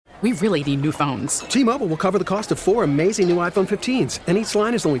We really need new phones. T-Mobile will cover the cost of 4 amazing new iPhone 15s, and each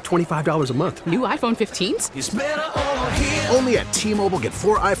line is only $25 a month. New iPhone 15s? It's better over here. Only at T-Mobile, get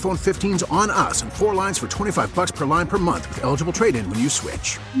 4 iPhone 15s on us and 4 lines for $25 per line per month with eligible trade-in when you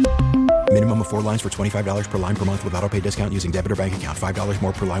switch. Minimum of 4 lines for $25 per line per month with autopay discount using debit or bank account. $5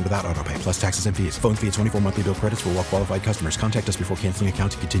 more per line without autopay, plus taxes and fees. Phone fee at 24 monthly bill credits for well-qualified customers. Contact us before canceling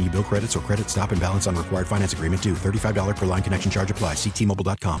account to continue bill credits or credit stop and balance on required finance agreement due. $35 per line connection charge applies. See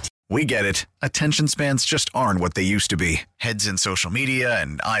T-Mobile.com. We get it. Attention spans just aren't what they used to be. Heads in social media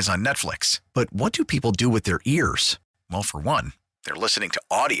and eyes on Netflix. But what do people do with their ears? Well, for one, they're listening to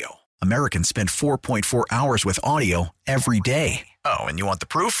audio. Americans spend 4.4 hours with audio every day. Oh, and you want the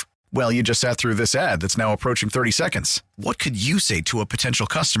proof? Well, you just sat through this ad that's now approaching 30 seconds. What could you say to a potential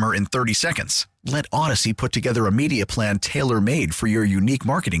customer in 30 seconds? Let Odyssey put together a media plan tailor-made for your unique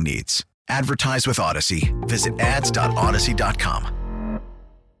marketing needs. Advertise with Odyssey. Visit ads.odyssey.com.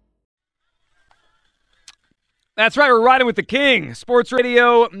 That's right, we're riding with the king. Sports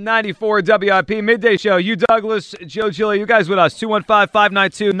Radio 94 WIP midday show. You, Douglas, Joe Giglio, you guys with us.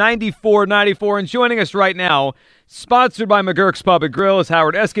 215-592-9494. And joining us right now, sponsored by McGurk's Pub and Grill, is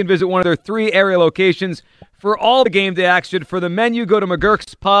Howard Eskin. Visit one of their 3 area locations for all the game day action. For the menu, go to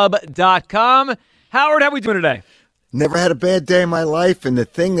McGurk'sPub.com. Howard, how are we doing today? Never had a bad day in my life, and the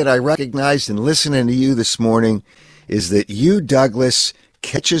thing that I recognized in listening to you this morning is that you, Douglas,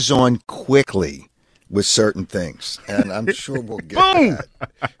 catches on quickly with certain things, and I'm sure we'll get that.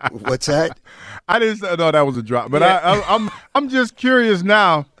 What's that? I didn't know that was a drop, but yeah. I'm just curious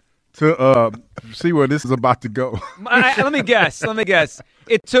now to see where this is about to go. Let me guess.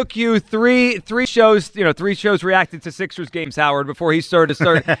 It took you three shows, 3 shows reacted to Sixers games, Howard, before he started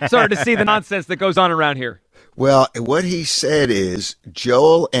to see the nonsense that goes on around here. Well, what he said is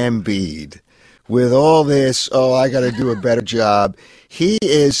Joel Embiid, with all this, I got to do a better job. He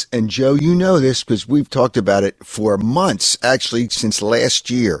is, and Joe, you know this because we've talked about it for months, actually, since last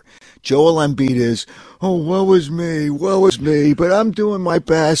year. Joel Embiid is, woe is me, but I'm doing my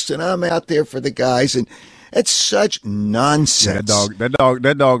best, and I'm out there for the guys, and it's such nonsense. Yeah, that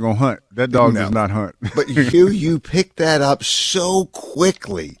dog gonna hunt. That dog does not hunt. But you picked that up so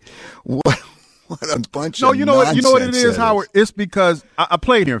quickly. What a bunch of nonsense. You know what it is, Howard? It's because I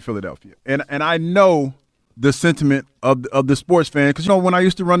played here in Philadelphia, and I know the sentiment of the sports fan. Because, when I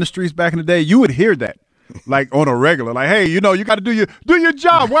used to run the streets back in the day, you would hear that. Like on a regular, like, hey, you got to do your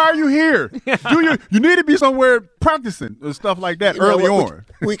job. Why are you here? You need to be somewhere practicing and stuff like that early on.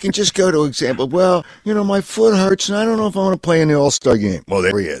 We can just go to example. Well, my foot hurts, and I don't know if I want to play in the All-Star game. Well,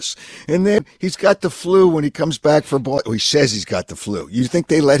 there he is. And then he's got the flu when he comes back for ball. He says he's got the flu. You think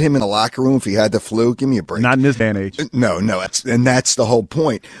they let him in the locker room if he had the flu? Give me a break. Not in this day and age. No, that's the whole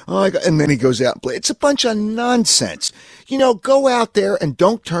point. And then he goes out and plays. It's a bunch of nonsense. Go out there and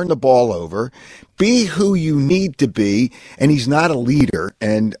don't turn the ball over. Be who you need to be, and he's not a leader,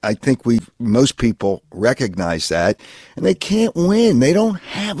 and I think most people recognize that, and they can't win. They don't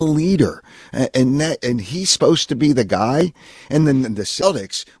have a leader, and he's supposed to be the guy. And then the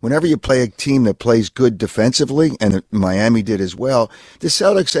Celtics, whenever you play a team that plays good defensively, and Miami did as well, the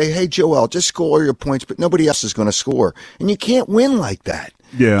Celtics say, hey, Joel, just score your points, but nobody else is going to score, and you can't win like that.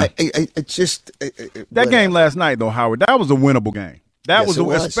 Yeah. That game last night, though, Howard, that was a winnable game. That was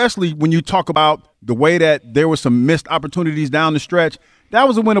especially when you talk about the way that there were some missed opportunities down the stretch. That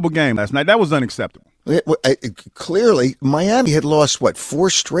was a winnable game last night. That was unacceptable. Clearly, Miami had lost, 4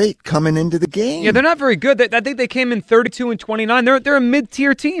 straight coming into the game. Yeah, they're not very good. I think they came in 32-29. They're a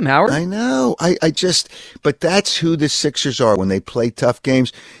mid-tier team, Howard. I know. But that's who the Sixers are when they play tough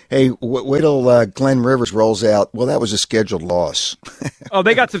games. Hey, wait till Glenn Rivers rolls out. Well, that was a scheduled loss.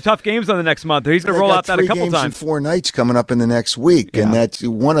 They got some tough games on the next month. He's going to roll out that a couple times. 3 games in 4 nights coming up in the next week, and that's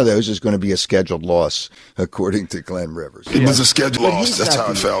one of those is going to be a scheduled loss, according to Glenn Rivers. It was a scheduled loss. That's how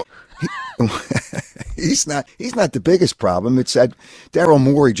I felt. He's not the biggest problem. It's that Daryl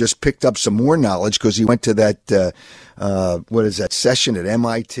Morey just picked up some more knowledge because he went to that session at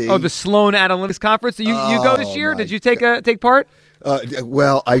MIT. Oh, the Sloan Analytics Conference. You go this year? Did you take part?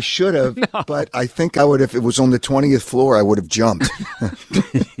 Well, I should have, but I think I would. If it was on the 20th floor, I would have jumped.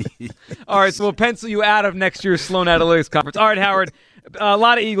 All right, so we'll pencil you out of next year's Sloan Analytics Conference. All right, Howard. A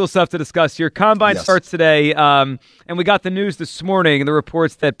lot of Eagles stuff to discuss here. Combine starts today, and we got the news this morning and the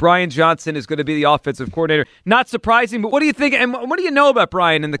reports that Brian Johnson is going to be the offensive coordinator. Not surprising, but what do you think, and what do you know about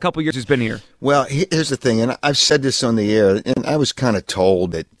Brian in the couple years he's been here? Well, here's the thing, and I've said this on the air, and I was kind of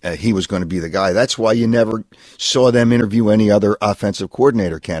told that he was going to be the guy. That's why you never saw them interview any other offensive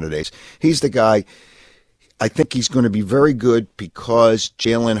coordinator candidates. He's the guy. I think he's going to be very good because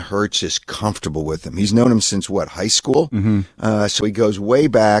Jalen Hurts is comfortable with him. He's known him since, high school? Mm-hmm. So he goes way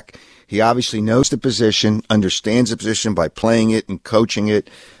back. He obviously knows the position, understands the position by playing it and coaching it.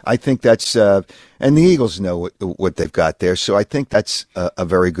 I think that's and the Eagles know what they've got there, so I think that's a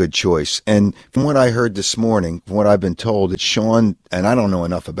very good choice. And from what I heard this morning, from what I've been told, it's Sean, and I don't know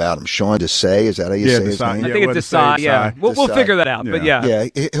enough about him. Sean Desai, is that how you say his name? I think it's Desai, yeah. We'll figure that out, but yeah.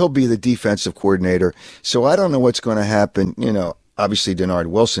 Yeah, he'll be the defensive coordinator. So I don't know what's going to happen. Obviously Denard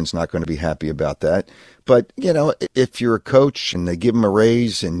Wilson's not going to be happy about that. But, if you're a coach and they give him a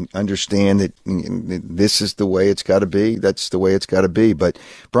raise and understand that this is the way it's got to be, that's the way it's got to be. But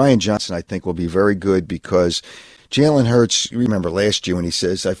Brian Johnson, I think, will be very good because Jalen Hurts, you remember last year when he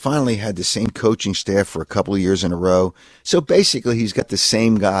says, I finally had the same coaching staff for a couple of years in a row. So basically he's got the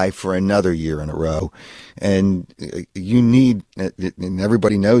same guy for another year in a row. And you need, and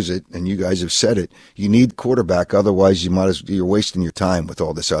everybody knows it, and you guys have said it, you need quarterback. Otherwise you're wasting your time with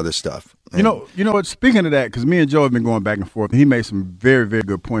all this other stuff. And, you know what? Speaking of that, because me and Joe have been going back and forth, and he made some very, very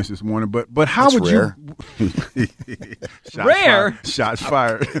good points this morning. But how would rare. you? Rare. Shots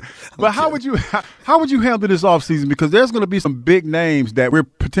fired. But how would you handle this offseason? Because there's going to be some big names that we're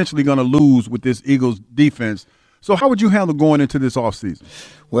potentially going to lose with this Eagles defense. So how would you handle going into this offseason?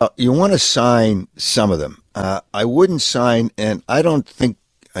 Well, you want to sign some of them. I wouldn't sign, and I don't think,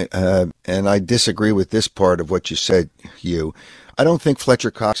 and I disagree with this part of what you said, Hugh. I don't think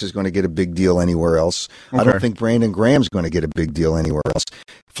Fletcher Cox is going to get a big deal anywhere else. Okay. I don't think Brandon Graham's going to get a big deal anywhere else.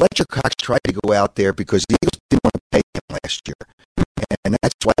 Fletcher Cox tried to go out there because the Eagles didn't want to pay him last year. And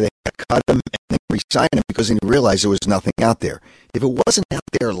that's why they cut him and they re-signed him, because they realized there was nothing out there. If it wasn't out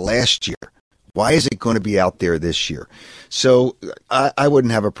there last year, why is it going to be out there this year? So I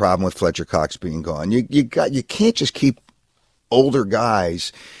wouldn't have a problem with Fletcher Cox being gone. You can't just keep older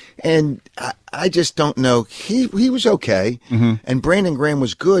guys. And I just don't know. He was okay, and Brandon Graham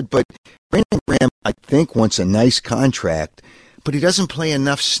was good, but Brandon Graham, I think, wants a nice contract, but he doesn't play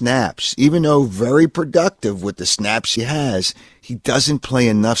enough snaps. Even though very productive with the snaps he has, he doesn't play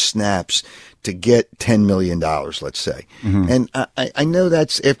enough snaps to get $10 million, let's say. And I know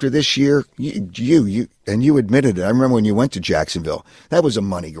that's after this year, you admitted it. I remember when you went to Jacksonville, that was a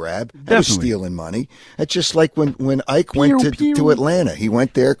money grab. That was stealing money. It's just like when Ike went to Atlanta. He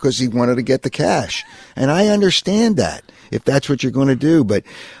went there because he wanted to get the cash. And I understand that, if that's what you're going to do. But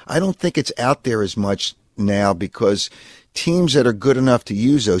I don't think it's out there as much now because teams that are good enough to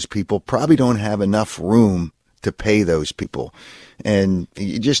use those people probably don't have enough room to pay those people. And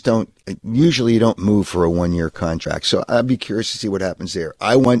you just usually you don't move for a 1-year contract. So I'd be curious to see what happens there.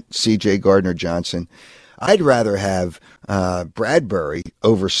 I want C.J. Gardner-Johnson. I'd rather have Bradbury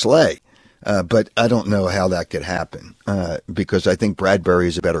over Slay, but I don't know how that could happen because I think Bradbury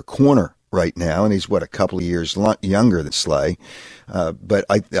is a better corner right now, and he's, a couple of years younger than Slay. But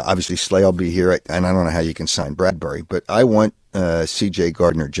obviously Slay will be here, and I don't know how you can sign Bradbury, but I want C.J.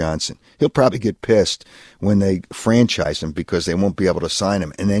 Gardner-Johnson. He'll probably get pissed when they franchise him because they won't be able to sign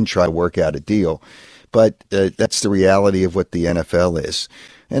him and then try to work out a deal. But that's the reality of what the NFL is.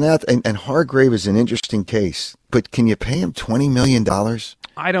 And Hargrave is an interesting case, but can you pay him $20 million?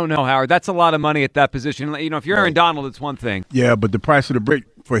 I don't know, Howard. That's a lot of money at that position. If you're Aaron Donald, it's one thing. Yeah, but the price of the brick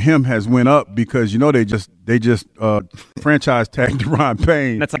for him has went up because they just franchise tagged Deron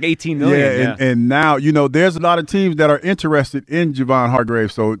Payne. That's like $18 million. Yeah, and now there's a lot of teams that are interested in Javon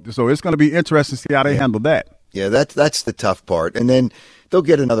Hargrave. So it's going to be interesting to see how they handle that. Yeah, that's the tough part. And then they'll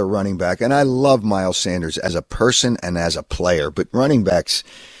get another running back. And I love Miles Sanders as a person and as a player, but running backs.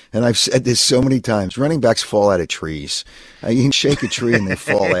 And I've said this so many times, running backs fall out of trees. You can shake a tree and they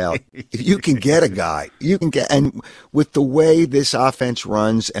fall out. If you can get a guy, and with the way this offense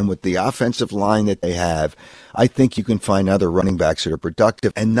runs and with the offensive line that they have, I think you can find other running backs that are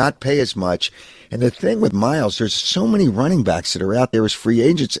productive and not pay as much. And the thing with Miles, there's so many running backs that are out there as free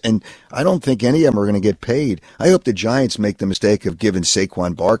agents, and I don't think any of them are going to get paid. I hope the Giants make the mistake of giving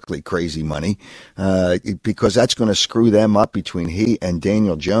Saquon Barkley crazy money because that's going to screw them up between he and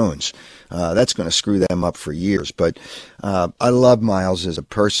Daniel Jones. That's going to screw them up for years. But I love Miles as a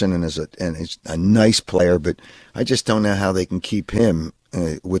person and he's a nice player, but I just don't know how they can keep him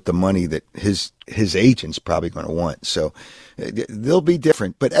with the money that his agent's probably going to want. So they'll be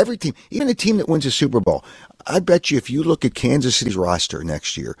different. But every team, even a team that wins a Super Bowl, I bet you if you look at Kansas City's roster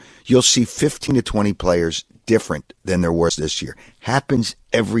next year, you'll see 15 to 20 players different than there was this year. Happens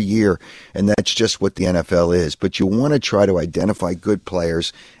every year, and that's just what the NFL is. But you want to try to identify good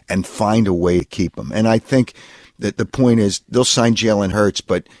players and find a way to keep them. And I think that the point is they'll sign Jalen Hurts,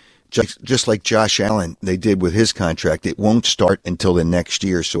 but just like Josh Allen, they did with his contract. It won't start until the next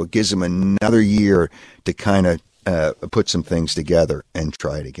year, so it gives him another year to kind of put some things together and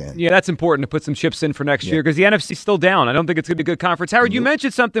try it again. Yeah, that's important to put some chips in for next year because the NFC's still down. I don't think it's going to be a good conference. Howard, you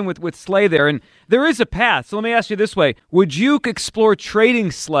mentioned something with Slay there, and there is a path. So let me ask you this way. Would you explore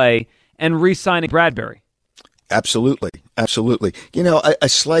trading Slay and re-signing Bradbury? Absolutely. You know,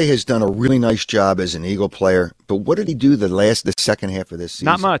 Slay has done a really nice job as an Eagle player, but what did he do the second half of this season?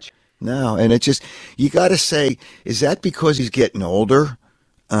 Not much. No, and it's just, you got to say, is that because he's getting older?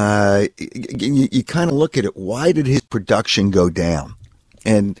 You kind of look at it. Why did his production go down?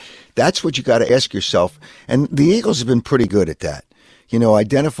 And that's what you got to ask yourself. And the Eagles have been pretty good at that. You know,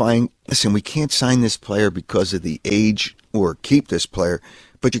 identifying, listen, we can't sign this player because of the age or keep this player,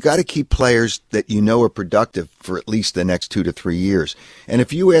 but you got to keep players that you know are productive for at least the next 2 to 3 years. And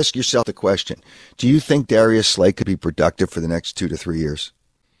if you ask yourself the question, do you think Darius Slay could be productive for the next 2 to 3 years?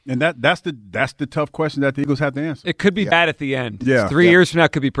 And that's the tough question that the Eagles have to answer. It could be bad at the end. Yeah. 3 years from now,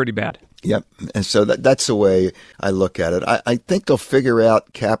 it could be pretty bad. Yep. And so that's the way I look at it. I think they'll figure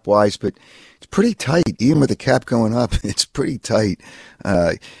out cap-wise, but it's pretty tight. Even with the cap going up, it's pretty tight.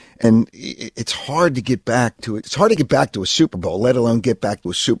 And it's hard to get back to it. It's hard to get back to a Super Bowl, let alone get back to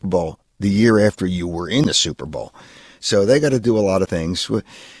a Super Bowl the year after you were in the Super Bowl. So they got to do a lot of things.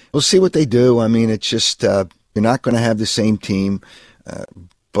 We'll see what they do. I mean, it's just you're not going to have the same team.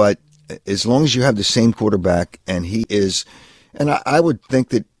 But as long as you have the same quarterback, and he is, and I would think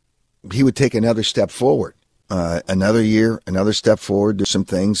that he would take another step forward, another year, another step forward. There's some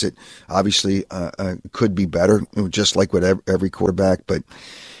things that obviously could be better, just like with every quarterback. But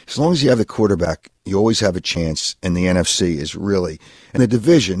as long as you have the quarterback, you always have a chance. And the NFC is really, and the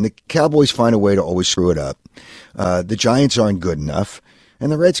division, the Cowboys find a way to always screw it up. The Giants aren't good enough.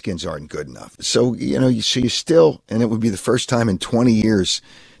 And the Redskins aren't good enough. So, you know, you still, and it would be the first time in 20 years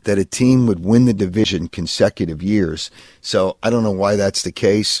that a team would win the division consecutive years. So I don't know why that's the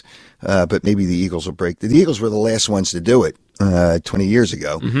case, but maybe the Eagles will break. The Eagles were the last ones to do it 20 years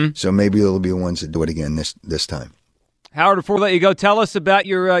ago. Mm-hmm. So maybe they'll be the ones that do it again this time. Howard, before we let you go, tell us about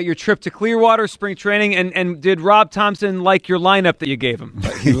your trip to Clearwater, spring training, and did Rob Thompson like your lineup that you gave him?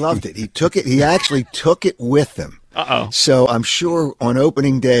 He loved it. He took it. He actually took it with him. Uh-oh. So I'm sure on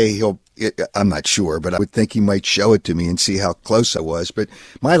opening day I'm not sure, but I would think he might show it to me and see how close I was. But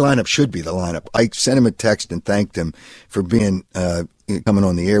my lineup should be the lineup. I sent him a text and thanked him for being coming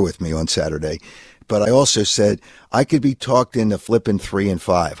on the air with me on Saturday. But I also said I could be talked into flipping 3 and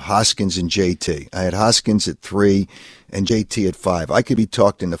 5, Hoskins and JT. I had Hoskins at 3 and JT at 5. I could be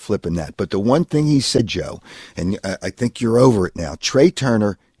talked into flipping that. But the one thing he said, Joe, and I think you're over it now, Trey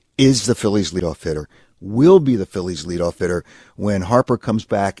Turner is the Phillies leadoff hitter, will be the Phillies leadoff hitter when Harper comes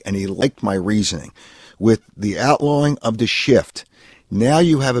back, and he liked my reasoning. With the outlawing of the shift, now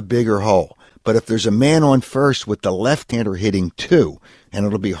you have a bigger hole. But if there's a man on first with the left-hander hitting 2, and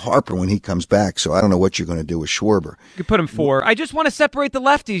it'll be Harper when he comes back, so I don't know what you're going to do with Schwarber. You could put him 4. I just want to separate the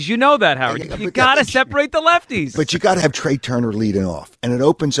lefties. You know that, Howard. You got to separate the lefties. But you got to have Trey Turner leading off, and it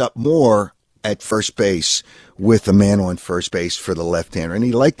opens up more at first base with a man on first base for the left-hander. And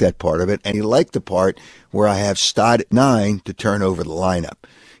he liked that part of it, and he liked the part where I have Stott at 9 to turn over the lineup.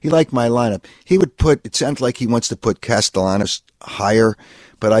 He liked my lineup. He would it sounds like he wants to put Castellanos higher,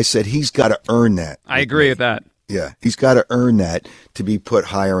 but I said he's got to earn that. I agree with that. Yeah, he's got to earn that to be put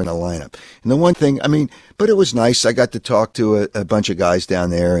higher in the lineup. And the one thing, but it was nice. I got to talk to a bunch of guys down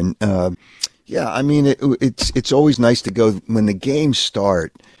there, and it's always nice to go when the games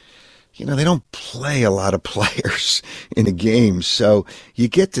start. You know, they don't play a lot of players in the games, so you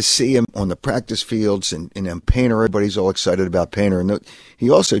get to see him on the practice fields, and Painter, everybody's all excited about Painter. And he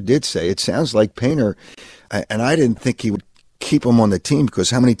also did say, it sounds like Painter, and I didn't think he would keep him on the team,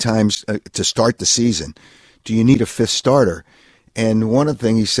 because how many times to start the season do you need a 5th starter? And one of the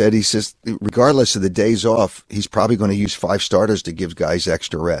things he says, regardless of the days off, he's probably going to use 5 starters to give guys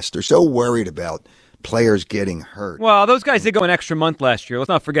extra rest. They're so worried about players getting hurt. Well, those guys did go an extra month last year. Let's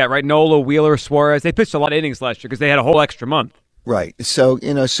not forget, right? Nola, Wheeler, Suarez, they pitched a lot of innings last year because they had a whole extra month. Right. So,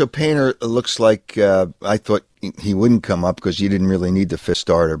 so Painter looks like I thought he wouldn't come up because you didn't really need the 5th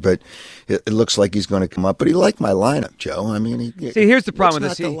starter, but it looks like he's going to come up. But he liked my lineup, Joe. See, here's the problem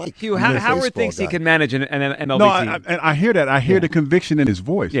with this. Howard thinks he can manage an MLB team. And I hear that. I hear the conviction in his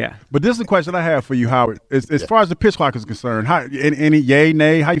voice. Yeah. But this is the question I have for you, Howard. As far as the pitch clock is concerned, any yay,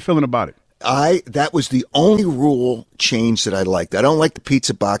 nay, how you feeling about it? That was the only rule change that I liked. I don't like the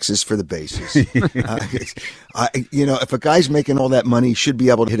pizza boxes for the bases. If a guy's making all that money, he should be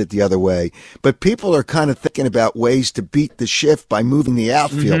able to hit it the other way. But people are kind of thinking about ways to beat the shift by moving the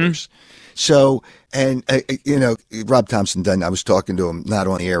outfielders. Mm-hmm. So, and, Rob Thompson done, I was talking to him, not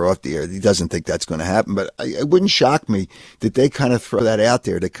on the air, off the air. He doesn't think that's going to happen, but it wouldn't shock me that they kind of throw that out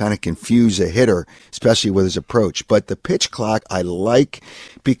there to kind of confuse a hitter, especially with his approach. But the pitch clock I like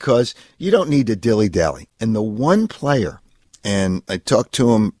because you don't need to dilly-dally. And the one player, and I talked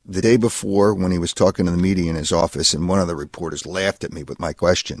to him the day before when he was talking to the media in his office, and one of the reporters laughed at me with my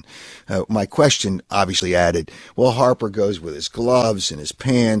question. My question obviously added, well, Harper goes with his gloves and his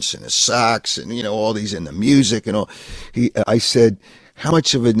pants and his socks and, all these and the music and all. I said, how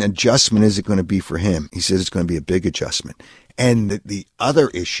much of an adjustment is it going to be for him? He said it's going to be a big adjustment. And the other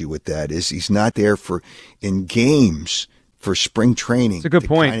issue with that is he's not there in games for spring training. It's a good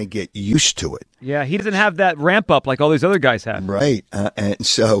point. Kind of get used to it. Yeah, he doesn't have that ramp up like all these other guys have. Right. And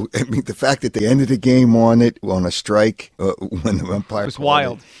so, the fact that they ended the game on a strike when the umpire was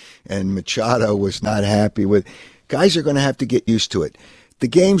wild. And Machado was not happy with. Guys are going to have to get used to it. The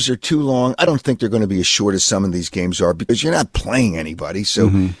games are too long. I don't think they're going to be as short as some of these games are because you're not playing anybody. So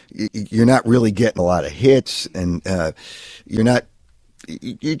you're not really getting a lot of hits and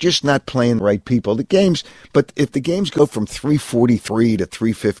you're just not playing the right people. But if the games go from 3:43 to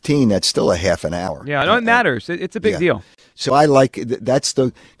 3:15, that's still a half an hour. Yeah, no, it matters. It's a big deal. So I like that's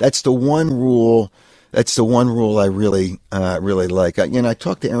the one rule. That's the one rule I really like. I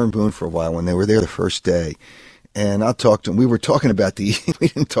talked to Aaron Boone for a while when they were there the first day, and I'll talk to him. We were talking about we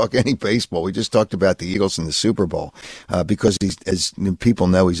didn't talk any baseball. We just talked about the Eagles and the Super Bowl because as people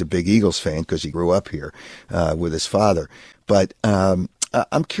know, he's a big Eagles fan because he grew up here with his father. But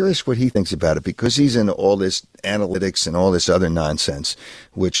I'm curious what he thinks about it because he's into all this analytics and all this other nonsense,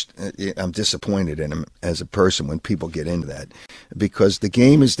 which I'm disappointed in him as a person when people get into that because the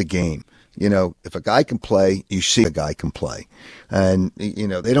game is the game. If a guy can play, you see a guy can play. And,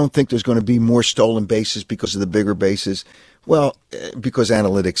 they don't think there's going to be more stolen bases because of the bigger bases. Well, because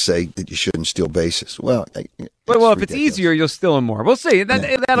analytics say that you shouldn't steal bases. Well, if it's easier, you'll steal them more. We'll see.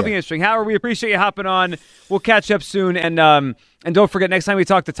 That'll be interesting. Howard, we appreciate you hopping on. We'll catch up soon. And don't forget, next time we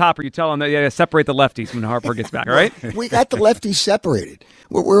talk to Topper, you tell him that you separate the lefties when Harper gets back, all right? We got the lefties separated.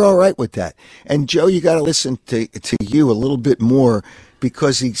 We're all right with that. And, Joe, you got to listen to you a little bit more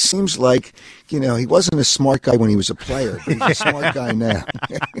because he seems like, he wasn't a smart guy when he was a player, but he's a smart guy now.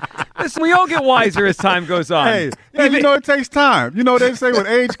 Listen, we all get wiser as time goes on. Hey, it takes time. They say with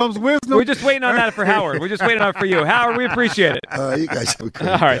age comes wisdom. We're just waiting on that for Howard. We're just waiting on it for you. Howard, we appreciate it. You guys have a great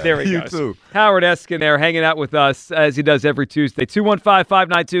All right, there we go. You too. Howard Eskin there hanging out with us as he does every Tuesday.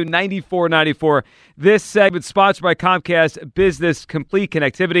 215-592-9494. This segment sponsored by Comcast Business Complete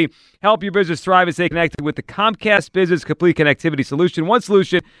Connectivity. Help your business thrive and stay connected with the Comcast Business Complete Connectivity solution. One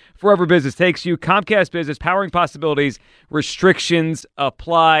solution for wherever business takes you. Comcast Business, powering possibilities. Restrictions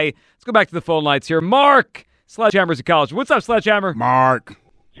apply. Let's go back to the phone lines here. Mark, Sledgehammer's in college. What's up, Sledgehammer? Mark.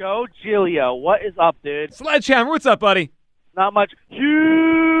 Joe Giglio, what is up, dude? Sledgehammer, what's up, buddy? Not much.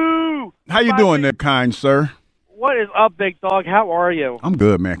 How you doing there, kind sir? What is up, big dog? How are you? I'm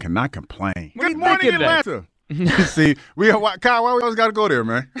good, man. Cannot complain. Good morning, Atlanta. See, Kyle, why we always got to go there,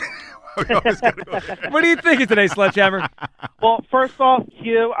 man? What are you thinking today, Sledgehammer? Well, first off,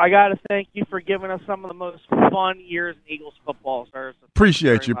 Hugh, I got to thank you for giving us some of the most fun years in Eagles football, sir. So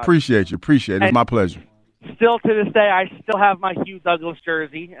appreciate you. It's my pleasure. Still to this day, I still have my Hugh Douglas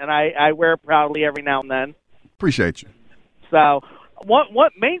jersey, and I wear it proudly every now and then. Appreciate you. So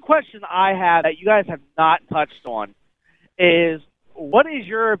what main question I have that you guys have not touched on is what is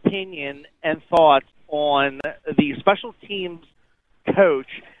your opinion and thoughts on the special teams coach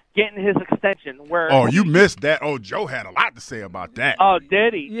getting his extension? You missed that. Oh, Joe had a lot to say about that. Oh,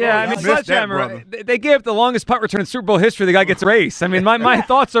 did he? Yeah, Sledgehammer, they gave the longest punt return in Super Bowl history. The guy gets a race. I mean, my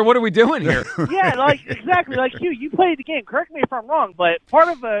thoughts are, what are we doing here? Yeah, exactly. Like you played the game. Correct me if I'm wrong, but part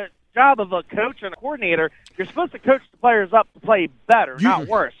of the job of a coach and a coordinator, you're supposed to coach the players up to play better, not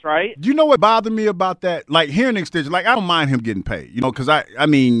worse, right? Do you know what bothered me about that? Like, hearing the extension, I don't mind him getting paid, because I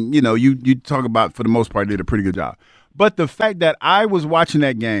mean, you talk about, for the most part, did a pretty good job. But the fact that I was watching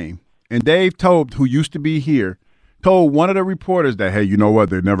that game and Dave Tobe, who used to be here, told one of the reporters that, hey, you know what,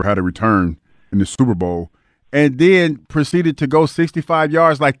 they never had a return in the Super Bowl, and then proceeded to go 65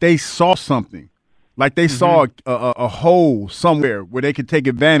 yards like they saw something. Like they saw a hole somewhere where they could take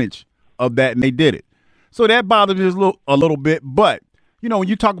advantage of that, and they did it. So that bothered me a little bit. But, when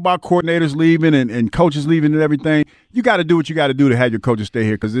you talk about coordinators leaving and coaches leaving and everything, you got to do what you got to do to have your coaches stay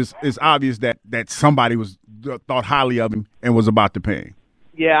here because it's obvious that somebody thought highly of him and was about to pay him.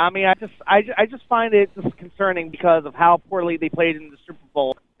 Yeah, I mean, I just find it just concerning because of how poorly they played in the Super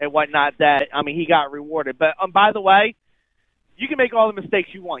Bowl and whatnot that, he got rewarded. But by the way, you can make all the mistakes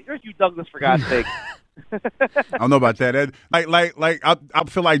you want. You're Hugh Douglas, for God's sake. I don't know about that. I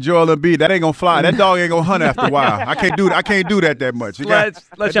feel like Joel Embiid. That ain't gonna fly. That dog ain't gonna hunt after a while. I can't do that much.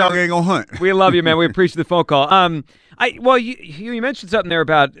 That dog ain't gonna hunt. We love you, man. We appreciate the phone call. You mentioned something there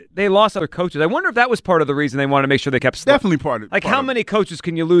about they lost other coaches. I wonder if that was part of the reason they wanted to make sure they kept. Definitely part of it. Like, how many coaches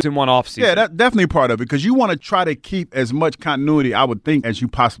can you lose in one offseason? Yeah, that's definitely part of it, because you want to try to keep as much continuity, I would think, as you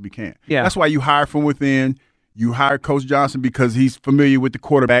possibly can. Yeah, that's why you hire from within. You hire Coach Johnson because he's familiar with the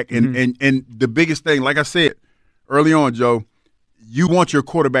quarterback. And the biggest thing, like I said early on, Joe, you want your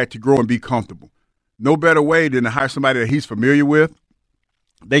quarterback to grow and be comfortable. No better way than to hire somebody that he's familiar with.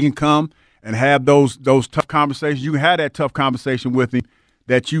 They can come and have those tough conversations. You can have that tough conversation with him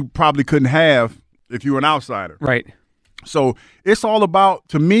that you probably couldn't have if you were an outsider. Right. So it's all about,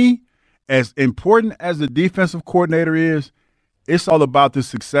 to me, as important as the defensive coordinator is, it's all about the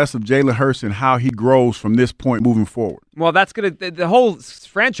success of Jalen Hurts and how he grows from this point moving forward. Well, that's going to – the whole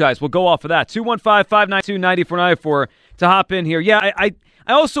franchise will go off of that. 215-592-9494 to hop in here. Yeah, I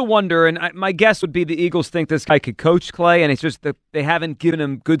also wonder, and my guess would be the Eagles think this guy could coach Clay, and it's just that they haven't given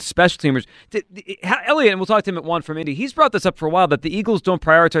him good special teamers. Elliot, and we'll talk to him at 1 from Indy, he's brought this up for a while, that the Eagles don't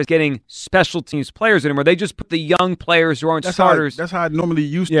prioritize getting special teams players anymore. They just put the young players who aren't starters. That's how it normally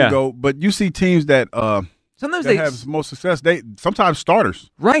used to go. But you see teams that sometimes they have most success. They sometimes starters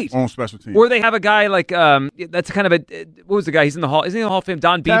on special teams, or they have a guy like that's kind of a what was the guy? He's in the Hall. Isn't he in the Hall of Fame?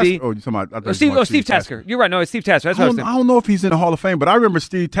 Don Beebe. Oh, you're talking about Steve Tasker. You're right. No, it's Steve Tasker. That's I don't know if he's in the Hall of Fame, but I remember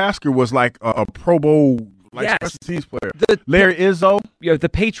Steve Tasker was like a Pro Bowl special teams player. Larry Izzo. The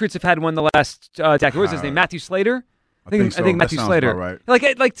Patriots have had one the last decade. What was his name? Matthew Slater. I think Matthew Slater. Right.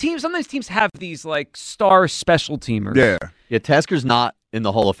 Like teams. Sometimes teams have these like star special teamers. Yeah. Tasker's not in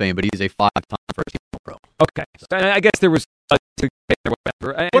the Hall of Fame, but he's a 5-time first-team Pro. Okay, so I guess there was.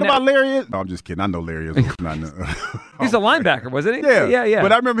 What about Larry? No, I'm just kidding. I know Larry is. He's a linebacker, wasn't he? Yeah.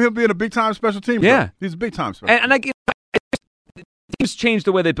 But I remember him being a big-time special team. Yeah, he's a big-time special. And teams changed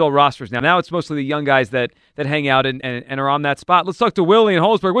the way they build rosters now. Now it's mostly the young guys that hang out and are on that spot. Let's talk to Willie in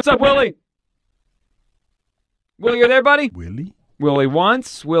Holzberg. What's up, Willie? Willie, you're there, buddy? Willie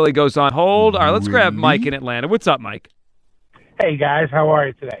once. Willie goes on hold. All right, let's grab Mike in Atlanta. What's up, Mike? Hey, guys. How are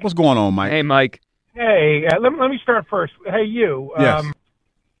you today? What's going on, Mike? Hey, Mike. Hey, let me start first. Hey, you. Yes.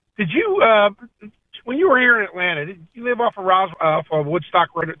 Did you, when you were here in Atlanta, did you live off of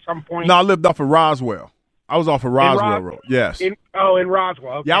Woodstock Road at some point? No, I lived off of Roswell. I was off of Roswell Road. Yes. In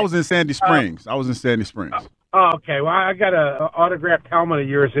Roswell. Okay. Yeah, I was in Sandy Springs. Okay. Well, I got an autographed helmet of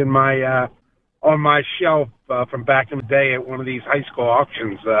yours in my on my shelf from back in the day at one of these high school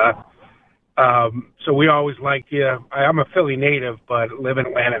auctions. So we always liked you. I'm a Philly native, but live in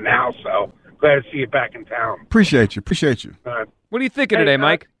Atlanta now, so glad to see you back in town. Appreciate you. What are you thinking today,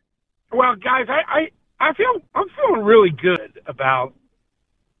 Mike? Well, guys, I'm feeling really good about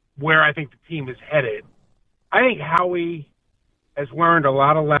where I think the team is headed. I think Howie has learned a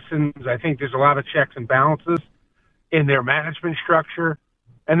lot of lessons. I think there's a lot of checks and balances in their management structure,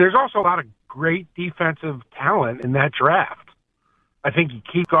 and there's also a lot of great defensive talent in that draft. I think you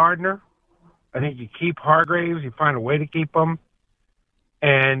keep Gardner. I think you keep Hargraves. You find a way to keep them,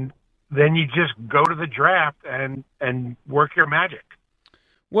 and then you just go to the draft and work your magic.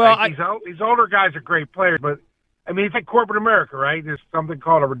 Well, these older guys are great players, but I mean, you think corporate America, right? There's something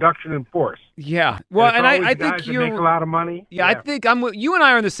called a reduction in force. Yeah. Well, and I think you make a lot of money. Yeah, I think you and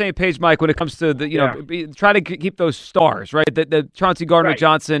I are on the same page, Mike, when it comes to the try to keep those stars, right? The Chauncey Gardner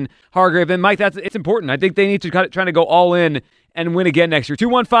Johnson, Hargrave, and Mike. It's important. I think they need to try to go all in and win again next year.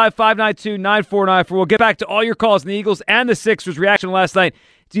 215-592-9494. We'll get back to all your calls on the Eagles and the Sixers' reaction last night.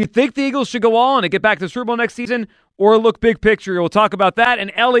 Do you think the Eagles should go all in and get back to the Super Bowl next season, or look big picture? We'll talk about that.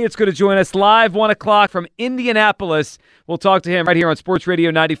 And Elliot's going to join us live 1 o'clock from Indianapolis. We'll talk to him right here on Sports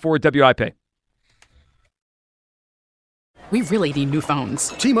Radio 94 WIP. We really need new phones.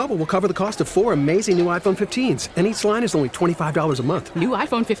 T-Mobile will cover the cost of 4 amazing new iPhone 15s, and each line is only $25 a month. New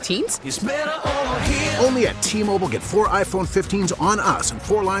iPhone 15s? It's better over here. Only at T-Mobile, get 4 iPhone 15s on us and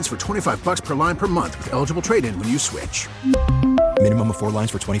 4 lines for $25 per line per month with eligible trade-in when you switch. Minimum of 4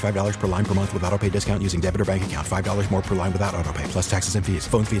 lines for $25 per line per month with autopay discount using debit or bank account. $5 more per line without autopay, plus taxes and fees.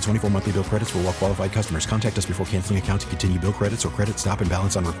 Phone fee at 24 monthly bill credits for well-qualified customers. Contact us before canceling account to continue bill credits or credit stop and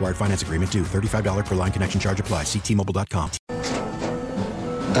balance on required finance agreement due. $35 per line connection charge applies. See T-Mobile.com.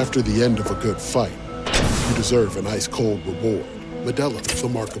 After the end of a good fight, you deserve an ice-cold reward. Modelo is the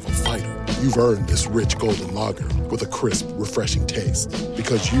mark of a fighter. You've earned this rich golden lager with a crisp, refreshing taste.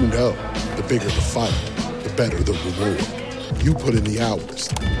 Because you know, the bigger the fight, the better the reward. You put in the hours,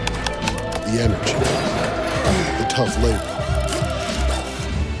 the energy, the tough labor.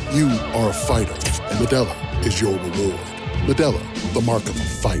 You are a fighter, and Modelo is your reward. Modelo, the mark of a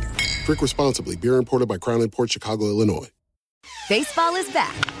fighter. Drink responsibly. Beer imported by Crown Imports, Chicago, Illinois. Baseball is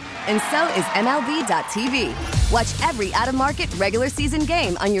back, and so is MLB.tv. Watch every out-of-market regular season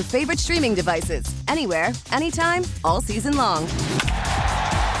game on your favorite streaming devices, anywhere, anytime, all season long.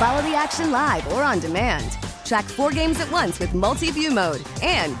 Follow the action live or on demand. Track 4 games at once with multi-view mode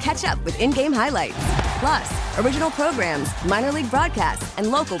and catch up with in-game highlights. Plus, original programs, minor league broadcasts,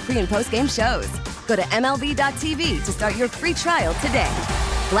 and local pre- and post-game shows. Go to MLB.tv to start your free trial today.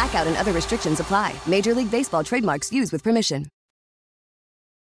 Blackout and other restrictions apply. Major League Baseball trademarks used with permission.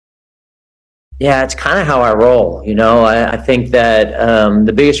 Yeah, it's kind of how I roll. I think that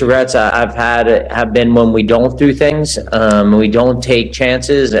the biggest regrets I've had have been when we don't do things, we don't take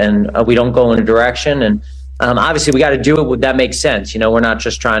chances, and we don't go in a direction. And obviously, we got to do it that makes sense. We're not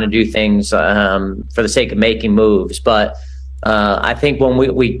just trying to do things for the sake of making moves. But I think when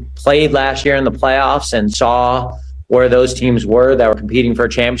we played last year in the playoffs and saw where those teams were that were competing for a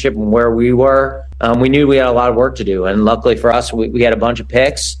championship and where we were, we knew we had a lot of work to do. And luckily for us, we had a bunch of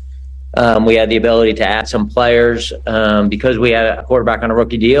picks. We had the ability to add some players because we had a quarterback on a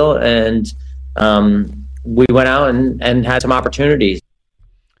rookie deal, and we went out and had some opportunities.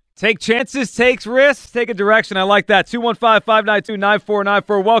 Take chances, takes risks, take a direction. I like that.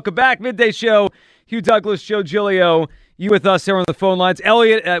 215-592-9494. Welcome back. Midday Show. Hugh Douglas, Joe Giglio. You with us here on the phone lines.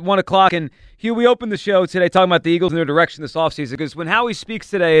 Elliot at 1 o'clock. And Hugh, we opened the show today talking about the Eagles and their direction this offseason, because when Howie speaks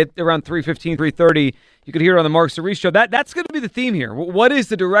today at around 3:15, 3:30, you could hear it on the Mark Cerise show. That's going to be the theme here. What is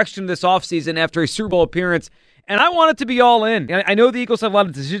the direction of this offseason after a Super Bowl appearance? And I want it to be all in. I know the Eagles have a lot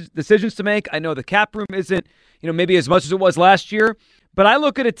of decisions to make. I know the cap room isn't, maybe as much as it was last year. But I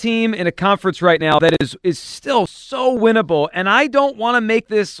look at a team in a conference right now that is still so winnable, and I don't want to make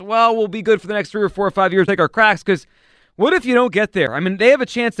this, we'll be good for the next 3 or 4 or 5 years, take our cracks, because what if you don't get there? I mean, they have a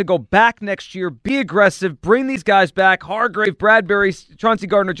chance to go back next year, be aggressive, bring these guys back, Hargrave, Bradbury, Chauncey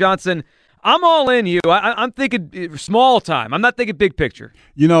Gardner-Johnson. I'm all in, Hugh. I'm thinking small time. I'm not thinking big picture.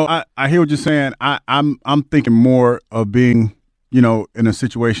 I hear what you're saying. I'm thinking more of being, in a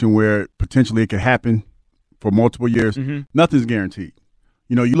situation where potentially it could happen for multiple years. Mm-hmm. Nothing's guaranteed.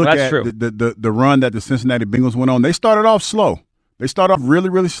 You look at the run that the Cincinnati Bengals went on. They started off slow. They started off really,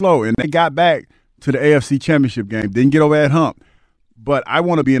 really slow, and they got back to the AFC Championship game. Didn't get over that hump. But I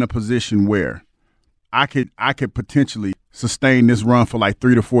want to be in a position where I could potentially sustain this run for like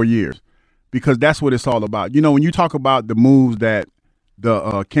 3 to 4 years, because that's what it's all about. When you talk about the moves that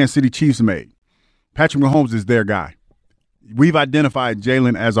the Kansas City Chiefs made, Patrick Mahomes is their guy. We've identified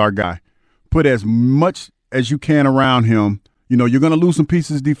Jalen as our guy. Put as much as you can around him. You're going to lose some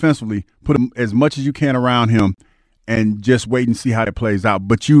pieces defensively. Put as much as you can around him and just wait and see how that plays out.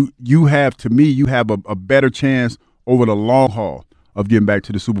 But you have a better chance over the long haul of getting back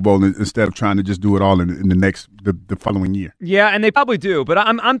to the Super Bowl instead of trying to just do it all in the following year. Yeah, and they probably do. But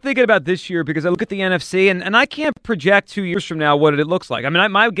I'm thinking about this year because I look at the NFC, and I can't project 2 years from now what it looks like. I mean,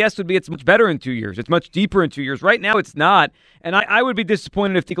 my guess would be it's much better in 2 years. It's much deeper in 2 years. Right now, it's not. And I would be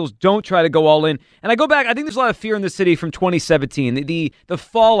disappointed if the Eagles don't try to go all in. And I go back, I think there's a lot of fear in the city from 2017. The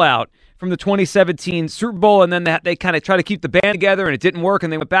fallout from the 2017 Super Bowl, and then they kind of try to keep the band together, and it didn't work,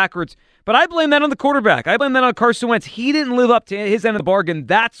 and they went backwards. But I blame that on the quarterback. I blame that on Carson Wentz. He didn't live up to his end of the bargain.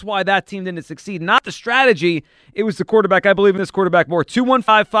 That's why that team didn't succeed. Not the strategy. It was the quarterback. I believe in this quarterback more.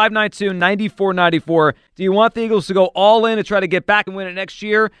 215-592-9494. Do you want the Eagles to go all in and try to get back and win it next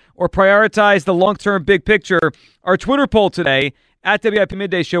year, or prioritize the long-term big picture? Our Twitter poll today, at WIP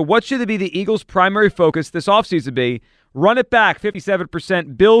Midday Show, what should be the Eagles' primary focus this offseason be? Run it back,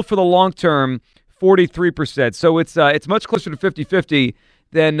 57%. Build for the long term, 43%. So it's much closer to 50-50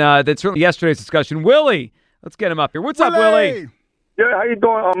 than certainly yesterday's discussion. Willie, let's get him up here. What's up, Willie? Yeah, how you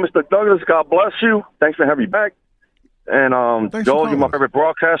doing, Mr. Douglas? God bless you. Thanks for having me back. And Joel, you're my favorite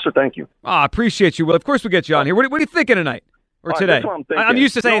broadcaster. Thank you. I appreciate you, Will. Of course we'll get you on here. What are you thinking tonight? Or today? I'm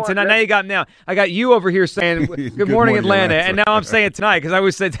used to saying tonight. Now you got I got you over here saying good morning Atlanta, and now I'm saying tonight because I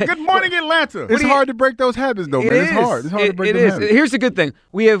always said good morning Atlanta. It's hard to break those habits, though, man. It's hard. It's hard to break those habits. Here's the good thing: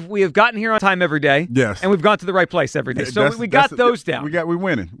 we have gotten here on time every day. Yes, and we've gone to the right place every day. So we got those down. We're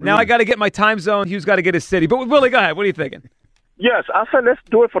winning. Now I got to get my time zone. Hugh's got to get his city. But Willie, go ahead. What are you thinking? Yes, I said let's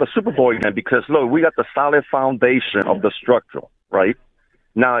do it for the Super Bowl again because look, we got the solid foundation of the structure, right?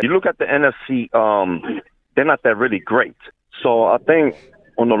 Now you look at the NFC, they're not that really great. So I think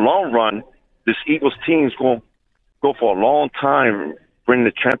on the long run, this Eagles team is going to go for a long time, bring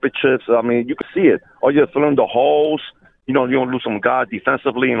the championships. I mean, you can see it. All you're filling the holes. You don't lose some guys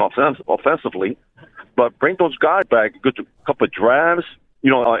defensively and offensively, but bring those guys back. Get a couple of drafts.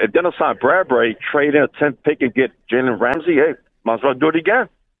 Identify Bradbury, trade in a 10th pick and get Jalen Ramsey. Hey, might as well do it again.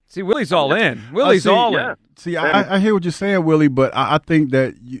 See, Willie's all in. Willie's all in. See, I hear what you're saying, Willie, but I think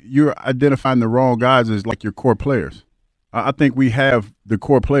that you're identifying the wrong guys as like your core players. I think we have the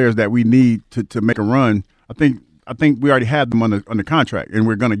core players that we need to make a run. I think we already have them on the contract, and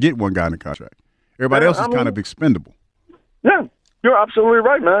we're going to get one guy in the contract. Everybody else is kind of expendable. Yeah, you're absolutely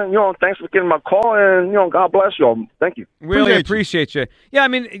right, man. Thanks for getting my call, and God bless you all. Thank you. Really appreciate you. Yeah, I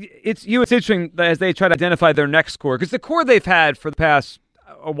mean, it's interesting as they try to identify their next core, because the core they've had for the past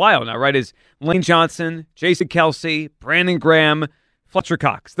a while now, right, is Lane Johnson, Jason Kelsey, Brandon Graham, Fletcher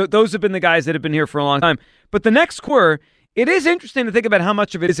Cox. Those have been the guys that have been here for a long time. But the next core, it is interesting to think about how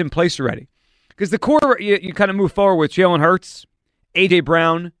much of it is in place already. Because the core, you kind of move forward with Jalen Hurts, A.J.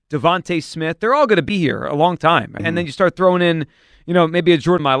 Brown, Devontae Smith. They're all going to be here a long time. And then you start throwing in, maybe a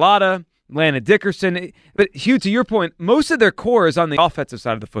Jordan Mailata, Landon Dickerson. But, Hugh, to your point, most of their core is on the offensive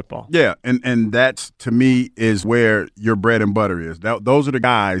side of the football. Yeah, and that's, to me, is where your bread and butter is. Those are the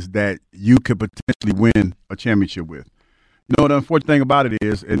guys that you could potentially win a championship with. The unfortunate thing about it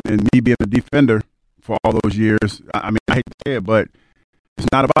is, and me being a defender for all those years, I hate to say it, but it's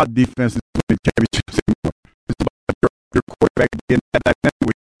not about defense and winning championships anymore. It's about your quarterback being that dynamic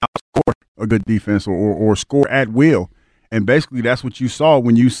where you outscore a good defense or score at will. And basically that's what you saw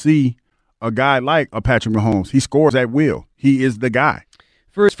when you see a guy like a Patrick Mahomes. He scores at will. He is the guy.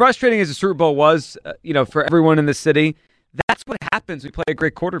 For as frustrating as the Super Bowl was, for everyone in the city, that's what happens when you play a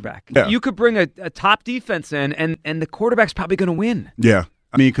great quarterback. Yeah. You could bring a top defense in, and the quarterback's probably going to win. Yeah.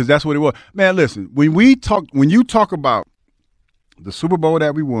 Because that's what it was. Man, listen, when you talk about the Super Bowl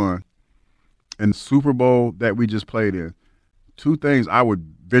that we won and the Super Bowl that we just played in, two things I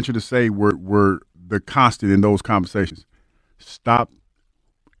would venture to say were the constant in those conversations. Stop,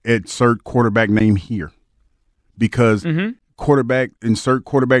 insert quarterback name here. Because insert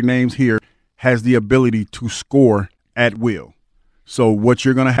quarterback names here has the ability to score at will. So what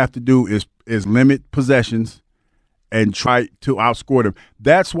you're going to have to do is limit possessions and try to outscore them.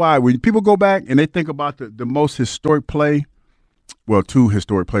 That's why when people go back and they think about the most historic play, well, two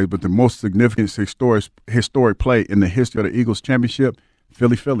historic plays, but the most significant historic play in the history of the Eagles championship,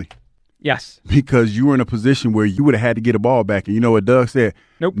 Philly. Yes. Because you were in a position where you would have had to get a ball back. And you know what Doug said?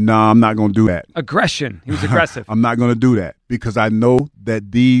 Nope. No, I'm not going to do that. Aggression. He was aggressive. I'm not going to do that because I know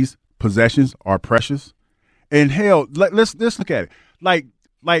that these possessions are precious. And hell, let's look at it. Like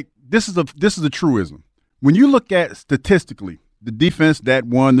this is a truism. When you look at statistically the defense that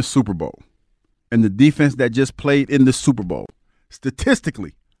won the Super Bowl and the defense that just played in the Super Bowl,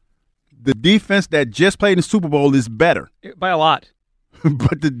 statistically, the defense that just played in the Super Bowl is better. By a lot.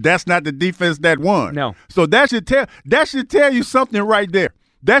 But that's not the defense that won. No. So that should tell you something right there.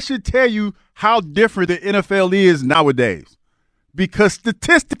 That should tell you how different the NFL is nowadays. Because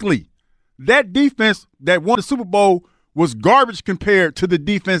statistically, that defense that won the Super Bowl was garbage compared to the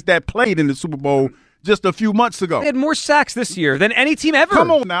defense that played in the Super Bowl just a few months ago. They had more sacks this year than any team ever.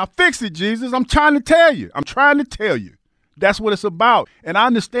 Come on now, fix it, Jesus. I'm trying to tell you. That's what it's about. And I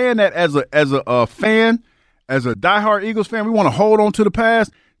understand that as a fan, as a diehard Eagles fan, we want to hold on to the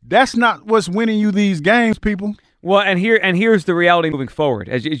past. That's not what's winning you these games, people. Well, and here's the reality moving forward.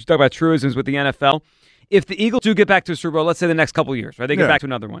 As you talk about truisms with the NFL, if the Eagles do get back to a Super Bowl, let's say the next couple of years, right? They get back to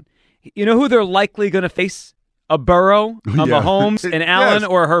another one. You know who they're likely going to face? A Burrow, a Mahomes, an Allen,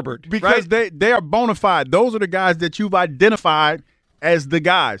 or a Herbert. Because they are bona fide. Those are the guys that you've identified as the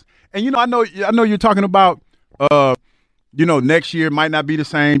guys. And, I know you're talking about, next year might not be the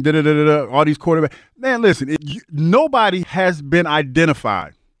same, all these quarterbacks. Man, listen, nobody has been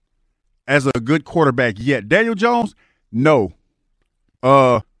identified as a good quarterback yet. Daniel Jones, no.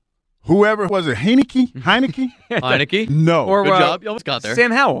 Whoever was it, Heineke? Heineke? No. Or, good job. You almost got there.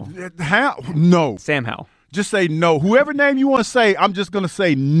 Sam Howell. No. Sam Howell. Just say no. Whoever name you want to say, I'm just going to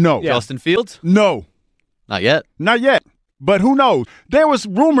say no. Yeah. Justin Fields? No. Not yet. Not yet. But who knows? There was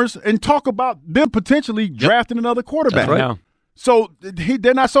rumors and talk about them potentially drafting another quarterback. That's right. So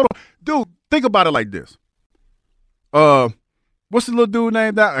they're not so – dude, think about it like this. What's the little dude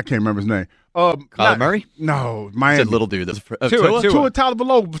named that? I can't remember his name. Kyler Murray? No, Miami. It's a little dude. That's Tua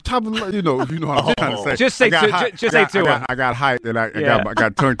Tagovailoa. You know what I'm trying to say. Just say Tua. I got hyped and I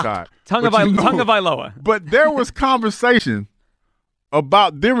got tongue-tied. Tongue of Iloa. But there was conversation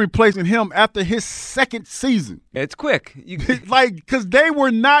about them replacing him after his second season. It's quick. Because they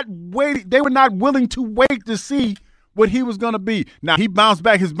were not waiting. They were not willing to wait to see what he was going to be. Now, he bounced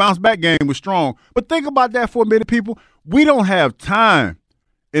back. His bounce-back game was strong. But think about that for a minute, people. We don't have time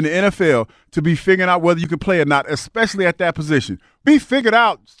in the NFL to be figuring out whether you can play or not, especially at that position. We figured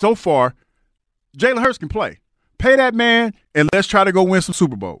out so far Jalen Hurts can play. Pay that man, and let's try to go win some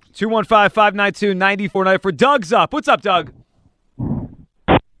Super Bowls. 215-592-9494. Doug's up. What's up, Doug?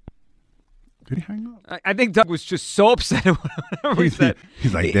 Did he hang up? I think Doug was just so upset at whatever he said.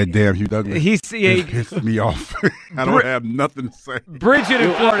 He's like, that damn Hugh Douglas. He pissed me off. I don't have nothing to say. Bridget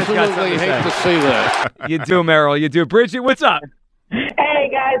in Florida's got something to say. hate to see that. You do, Merrill. You do. Bridget, what's up? Hey,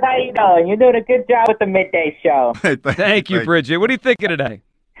 guys. How you doing? You're doing a good job with the midday show. Hey, Thank you, Bridget. What are you thinking today?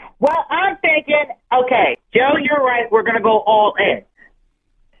 Well, I'm thinking, okay, Joe, you're right. We're going to go all in.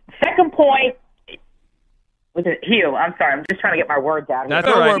 Second point, was it Hugh? I'm sorry. I'm just trying to get my words out. That's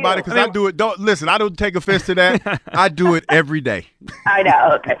Don't all right. worry about it because I do it. Don't listen. I don't take offense to that. I do it every day. I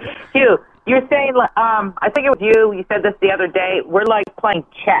know. Okay. Hugh, you're saying, I think it was you. You said this the other day. We're like playing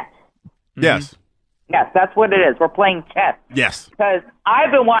chess. Yes. Yes, that's what it is. We're playing chess. Yes. Because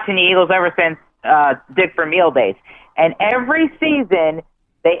I've been watching the Eagles ever since Dig for Meal Days. And every season,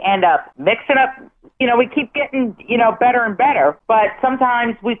 they end up mixing up. You know, we keep getting, better and better. But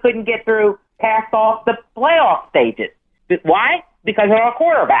sometimes we couldn't get through past off the playoff stages. Why? Because of our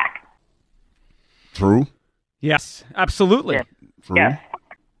quarterback. True. Yes, absolutely. Yeah. True. Yes.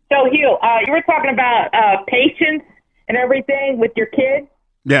 So, Hugh, you were talking about patience and everything with your kids.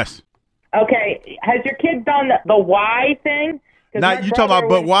 Yes. Okay. Has your kid done the why thing? Not you talking about,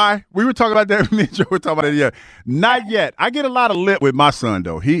 but why? We were talking about that. Me and Joe were talking about it. Yeah, not yet. I get a lot of lip with my son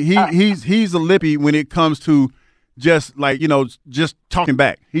though. He's a lippy when it comes to just like just talking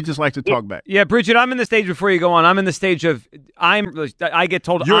back. He just likes to talk back. Yeah, Bridget, I'm in the stage before you go on. I'm in the stage of I get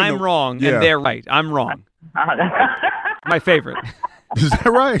told I'm wrong and they're right. I'm wrong. My favorite. Is that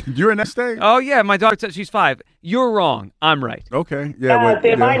right? You're in that stage? Oh yeah, my daughter says she's 5. You're wrong. I'm right. Okay. Yeah.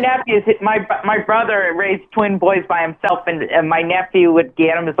 My nephews, my brother raised twin boys by himself, and my nephew would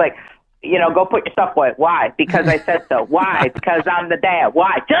get him. It's like, go put your stuff away. Why? Because I said so. Why? Because I'm the dad.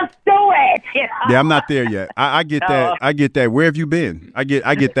 Why? Just do it. Yeah, I'm not there yet. I get that. I get that. Where have you been? I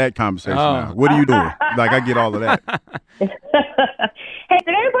get that conversation now. What are you doing? Like I get all of that. Hey,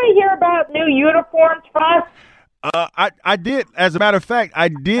 did anybody hear about new uniforms for us? I did. As a matter of fact, I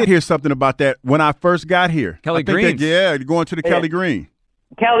did hear something about that when I first got here. Kelly Green. Yeah, going to the Kelly Green.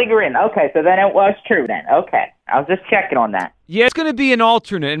 Kelly Green. Okay, so then it was true then. Okay. I was just checking on that. Yeah, it's going to be an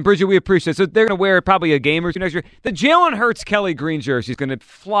alternate, and Bridget, we appreciate it. So they're going to wear probably a game or two next year. The Jalen Hurts Kelly Green jersey is going to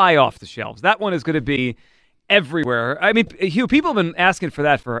fly off the shelves. That one is going to be everywhere. I mean, Hugh, people have been asking for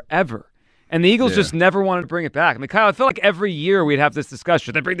that forever. And the Eagles just never wanted to bring it back. I mean, Kyle, I feel like every year we'd have this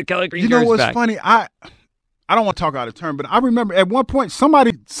discussion. They bring the Kelly Green jersey back. You know what's funny? I don't want to talk out of turn, but I remember at one point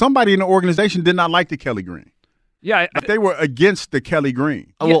somebody in the organization did not like the Kelly Green. Yeah. They were against the Kelly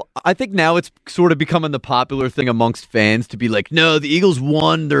Green. Well, I think now it's sort of becoming the popular thing amongst fans to be like, no, the Eagles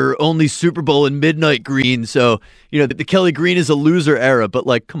won their only Super Bowl in midnight green, so, the Kelly Green is a loser era. But,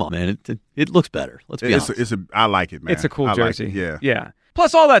 like, come on, man, it looks better. Let's be honest. I like it, man. It's a cool jersey. Like it, yeah.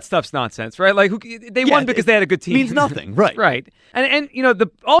 Plus, all that stuff's nonsense, right? Like, they won because they had a good team. Means nothing, right? Right. And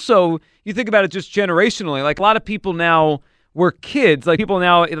also, you think about it just generationally. Like, a lot of people now were kids. Like, people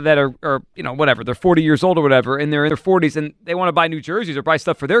now that are whatever, they're 40 years old or whatever, and they're in their 40s, and they want to buy new jerseys or buy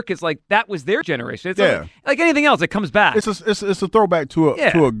stuff for their kids. Like, that was their generation. It's like anything else, it comes back. It's a throwback to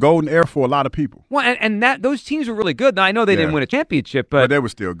a golden era for a lot of people. Well, and those teams were really good. Now, I know they didn't win a championship, but they were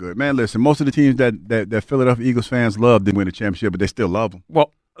still good. Man, listen, most of the teams that Philadelphia Eagles fans love didn't win a championship, but they still love them.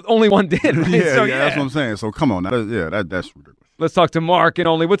 Well, only one did. Right? Yeah, that's what I'm saying. So come on, that's ridiculous. Let's talk to Mark and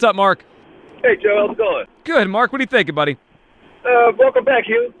Only. What's up, Mark? Hey, Joe, how's it going? Good, Mark. What are you thinking, buddy? Welcome back,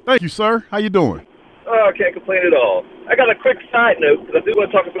 Hugh. Thank you, sir. How you doing? I can't complain at all. I got a quick side note, because I do want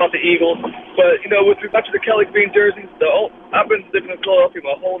to talk about the Eagles, but, with regard to the Kelly Green jerseys, I've been living in Philadelphia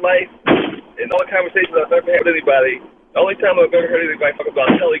my whole life, and all the conversations I've ever had with anybody, the only time I've ever heard anybody talk about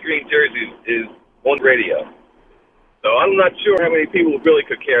Kelly Green jerseys is on the radio. So I'm not sure how many people really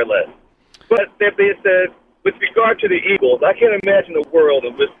could care less. But that being said, with regard to the Eagles, I can't imagine a world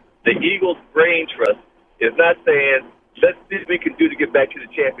in which the Eagles' brain trust is not saying, let's see what we can do to get back to the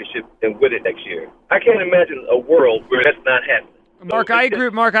championship and win it next year. I can't imagine a world where that's not happening. Mark,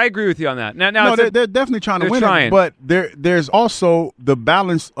 I agree with you on that. Now they're definitely trying to win it, but there's also the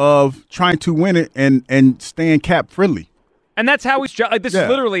balance of trying to win it and staying cap friendly. And that's how he's job. This is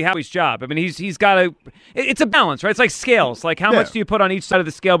literally how he's job. I mean, he's got to. It's a balance, right? It's like scales. Like how much do you put on each side of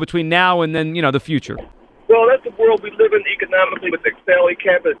the scale between now and then the future? Well, that's the world we live in economically with the salary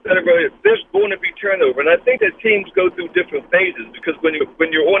cap, et cetera. There's going to be turnover, and I think that teams go through different phases because when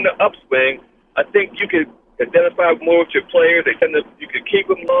you're on the upswing, I think you could identify more with your players. You could keep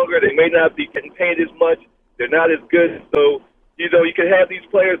them longer. They may not be getting paid as much. They're not as good. So you can have these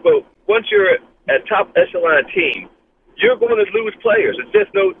players, but once you're a top echelon team, you're going to lose players. There's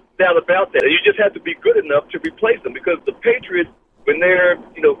just no doubt about that. And you just have to be good enough to replace them because the Patriots, when they're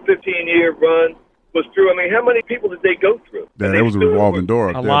 15-year run, was through. I mean, how many people did they go through? Yeah, there was a revolving door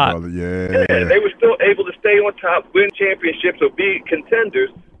up there, brother. Yeah. They were still able to stay on top, win championships, or be contenders.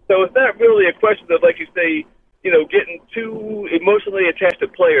 So it's not really a question of, like you say, getting too emotionally attached to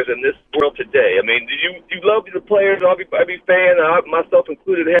players in this world today. I mean, you love the players. I'll be a fan, myself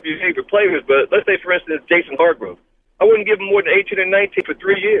included, have your favorite players. But let's say, for instance, Jason Hargrove. I wouldn't give him more than 18 and 19 for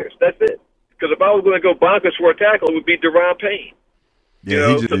 3 years. That's it. Because if I was going to go bonkers for a tackle, it would be Deron Payne.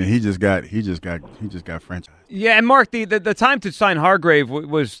 Yeah, he just got franchised. Yeah, and Mark, the time to sign Hargrave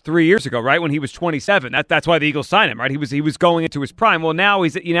was 3 years ago, right? When he was 27. That's why the Eagles signed him, right? He was going into his prime. Well, now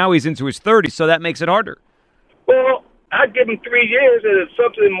he's into his 30s, so that makes it harder. Well, I'd give him 3 years and it's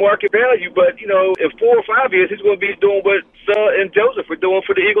something in market value, but in 4 or 5 years, he's going to be doing what Suh and Joseph were doing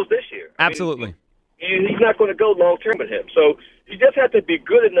for the Eagles this year. Absolutely. He's not going to go long term with him. So you just have to be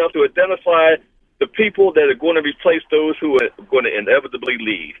good enough to identify the people that are going to replace those who are going to inevitably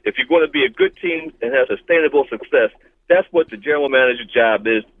leave. If you're going to be a good team and have sustainable success, that's what the general manager's job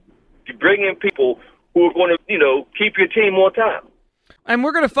is. You bring in people who are going to, keep your team on top. And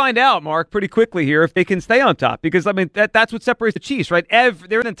we're going to find out, Mark, pretty quickly here if they can stay on top. Because, I mean, that's what separates the Chiefs, right?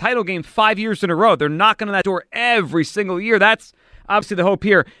 They're in the title game 5 years in a row. They're knocking on that door every single year. That's obviously the hope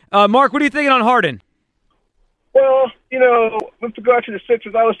here. Mark, what are you thinking on Harden? Well, with regard to the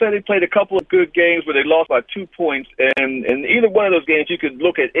Sixers, I would say they played a couple of good games where they lost by 2 points. And in either one of those games, you could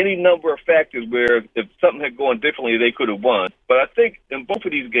look at any number of factors where if something had gone differently, they could have won. But I think in both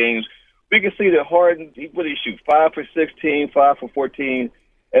of these games, we can see that Harden, what did he shoot? 5 for 16, 5 for 14.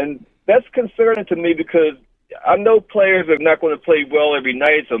 And that's concerning to me because I know players are not going to play well every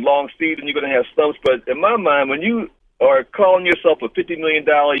night. It's a long season. You're going to have slumps. But in my mind, when you are calling yourself a $50 million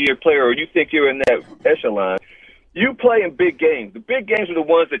a year player or you think you're in that echelon, you play in big games. The big games are the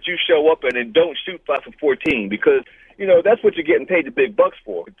ones that you show up in and don't shoot 5 for 14 because, that's what you're getting paid the big bucks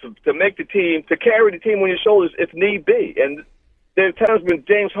for, to make the team, to carry the team on your shoulders if need be. And there are times when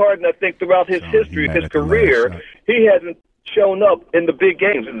James Harden, I think, throughout his history, his career, he hasn't shown up in the big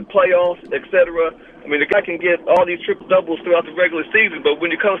games, in the playoffs, etc. I mean, the guy can get all these triple-doubles throughout the regular season, but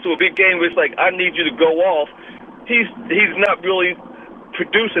when it comes to a big game, it's like, I need you to go off. He's not really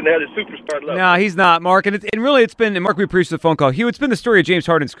producing at a superstar level. No, he's not, Mark. And it's been, and Mark, we appreciate the phone call. It's been the story of James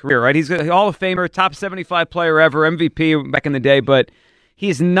Harden's career, right? He's a Hall of Famer, top 75 player ever, MVP back in the day, but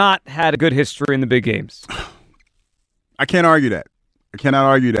he's not had a good history in the big games. I can't argue that. I cannot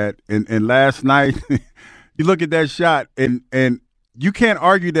argue that. And last night, you look at that shot, and you can't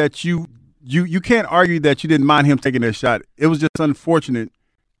argue that you can't argue that you didn't mind him taking that shot. It was just unfortunate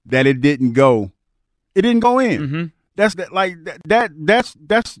that it didn't go. It didn't go in. Mm-hmm. That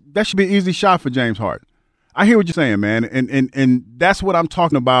should be an easy shot for James Harden. I hear what you're saying, man, and that's what I'm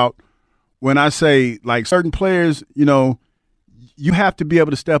talking about when I say like certain players, you have to be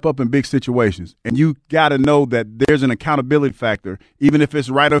able to step up in big situations, and you got to know that there's an accountability factor, even if it's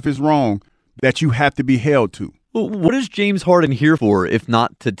right or if it's wrong, that you have to be held to. Well, what is James Harden here for if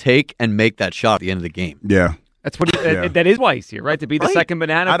not to take and make that shot at the end of the game? Yeah. That's what. That is why he's here, right? To be the second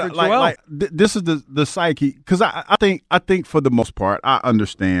banana for Joel. This is the psyche, because I think for the most part I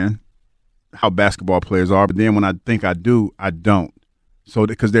understand how basketball players are, but then when I think I do, I don't. So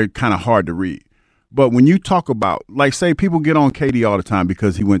because they're kind of hard to read. But when you talk about, like, say people get on KD all the time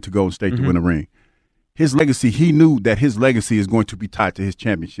because he went to Golden State to win a ring. His legacy, he knew that his legacy is going to be tied to his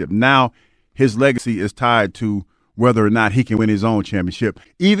championship. Now his legacy is tied to whether or not he can win his own championship,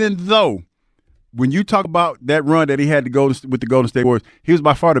 even though. When you talk about that run that he had to go with the Golden State Warriors, he was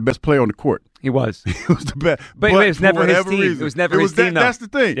by far the best player on the court. He was. He was the best. But it was never his team. It was never his team, though. That's the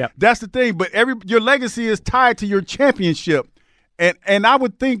thing. Yeah. That's the thing. But your legacy is tied to your championship. And I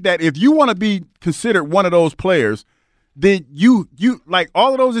would think that if you want to be considered one of those players, then you like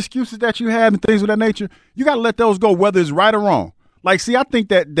all of those excuses that you have and things of that nature, you got to let those go, whether it's right or wrong. Like, see, I think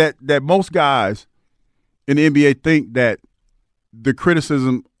that most guys in the NBA think that the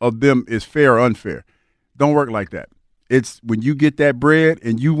criticism of them is fair or unfair. Don't work like that. It's when you get that bread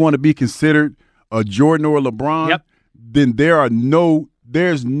and you want to be considered a Jordan or a LeBron, then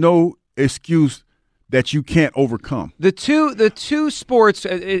there's no excuse that you can't overcome. The two sports,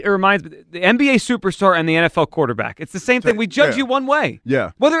 it reminds me, the NBA superstar and the NFL quarterback. It's the same thing. We judge you one way.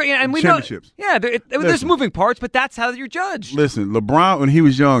 Yeah. Whether and we championships. Know. Yeah, there's moving parts, but that's how you're judged. Listen, LeBron when he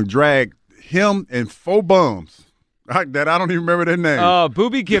was young dragged him and 4 bums. That I don't even remember their name.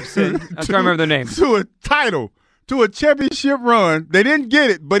 Boobie Gibson. I'm trying to remember their names. To a title, to a championship run. They didn't get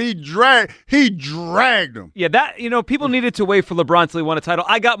it, but he dragged them. Yeah, that people needed to wait for LeBron till he won a title.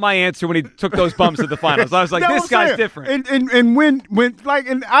 I got my answer when he took those bumps at the finals. I was like, this guy's different. And when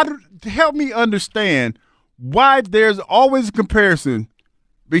help me understand why there's always a comparison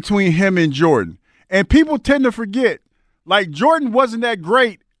between him and Jordan. And people tend to forget, like Jordan wasn't that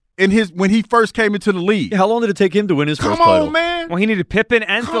great when he first came into the league. Yeah, how long did it take him to win his first title? title? Come on, man. Well, he needed Pippen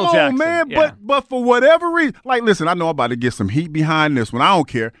and Phil Jackson. Come on, man. Yeah. But for whatever reason, like, listen, I know I'm about to get some heat behind this one. I don't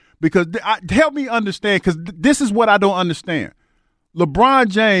care because help me understand, because this is what I don't understand. LeBron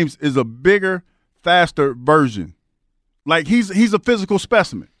James is a bigger, faster version. Like, he's a physical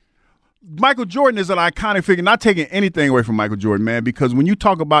specimen. Michael Jordan is an iconic figure, not taking anything away from Michael Jordan, man, because when you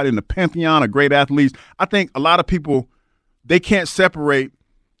talk about in the pantheon of great athletes, I think a lot of people, they can't separate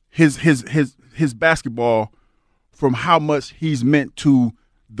his basketball from how much he's meant to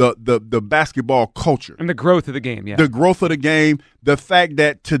the basketball culture. And the growth of the game, yeah. The growth of the game, the fact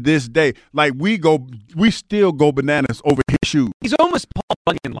that to this day, like we still go bananas over his shoes. He's almost Paul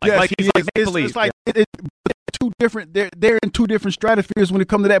Bunyan-like. Yes, like he's like make-believe. It's like two different. They're in two different stratospheres when it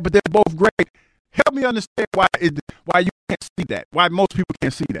comes to that, but they're both great. Help me understand why you can't see that. Why most people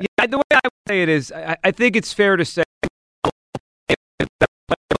can't see that. Yeah, the way I would say it is, I think it's fair to say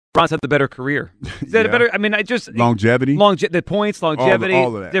LeBron's had the better career. Is that a better? I mean, longevity, the points, longevity,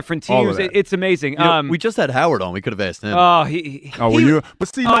 all of that. different teams. It's amazing. We just had Howard on. We could have asked him. But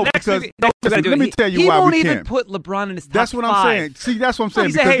see, no, because let me tell you why won't we even can't put LeBron in his top That's what I'm saying. See, that's what I'm saying.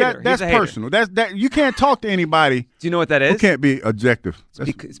 He's because a hater. that's personal. That you can't talk to anybody. Do you know what that is? Who can't be objective.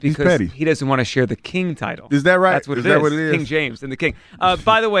 It's he's because petty. he doesn't want to share the king title. Is that right? That's what Is it that is. what it is? King James and the king.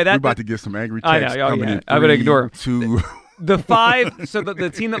 By the way, we're about to get some angry texts coming in. I'm going to ignore him. 2. The five, so the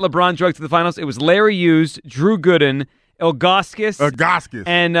team that LeBron drugged to the finals, it was Larry Hughes, Drew Gooden, Ilgauskas,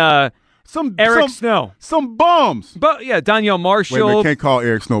 and Eric Snow. Some bums. But yeah, Danielle Marshall. Wait, can't call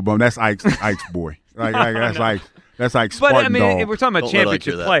Eric Snow bum. That's Ike's boy. That's Ike. That's like Spartan But I mean, dog. we're talking about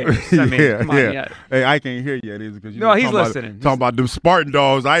championship players. I mean, come on, yeah. Hey, I can't hear yet either because no, he's listening. Talking about them Spartan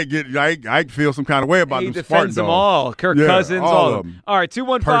dogs. I feel some kind of way about them Spartan dogs. He defends them all. Kirk Cousins, all of them. All right,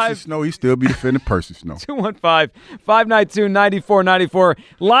 215. Percy Snow, he still be defending Percy Snow. 215-592-9494.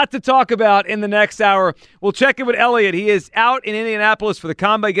 Lot to talk about in the next hour. We'll check in with Elliot. He is out in Indianapolis for the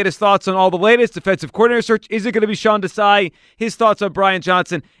Combine. Get his thoughts on all the latest defensive coordinator search. Is it going to be Sean Desai? His thoughts on Brian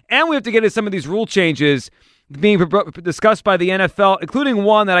Johnson. And we have to get into some of these rule changes being discussed by the NFL, including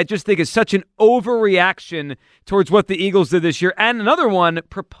one that I just think is such an overreaction towards what the Eagles did this year, and another one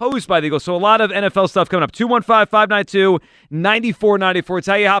proposed by the Eagles. So a lot of NFL stuff coming up. 215-592-9494. It's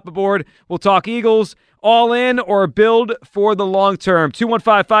how you hop aboard. We'll talk Eagles, all in, or build for the long term.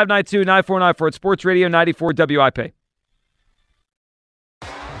 215-592-9494 at Sports Radio 94 WIP.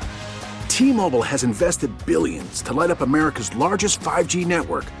 T-Mobile has invested billions to light up America's largest 5G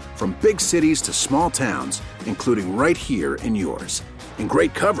network, from big cities to small towns, including right here in yours. And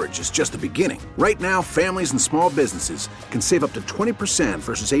great coverage is just the beginning. Right now, families and small businesses can save up to 20%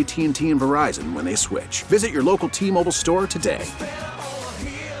 versus AT&T and Verizon when they switch. Visit your local T-Mobile store today.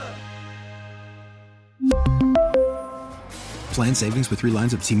 Plan savings with 3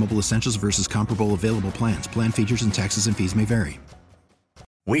 lines of T-Mobile Essentials versus comparable available plans. Plan features and taxes and fees may vary.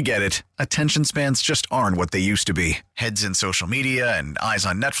 We get it. Attention spans just aren't what they used to be. Heads in social media and eyes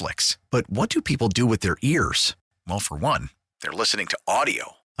on Netflix. But what do people do with their ears? Well, for one, they're listening to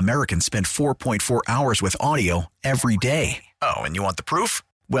audio. Americans spend 4.4 hours with audio every day. Oh, and you want the proof?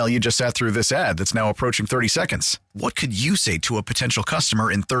 Well, you just sat through this ad that's now approaching 30 seconds. What could you say to a potential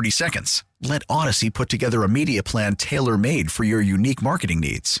customer in 30 seconds? Let Odyssey put together a media plan tailor-made for your unique marketing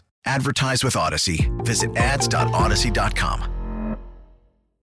needs. Advertise with Odyssey. Visit ads.odyssey.com.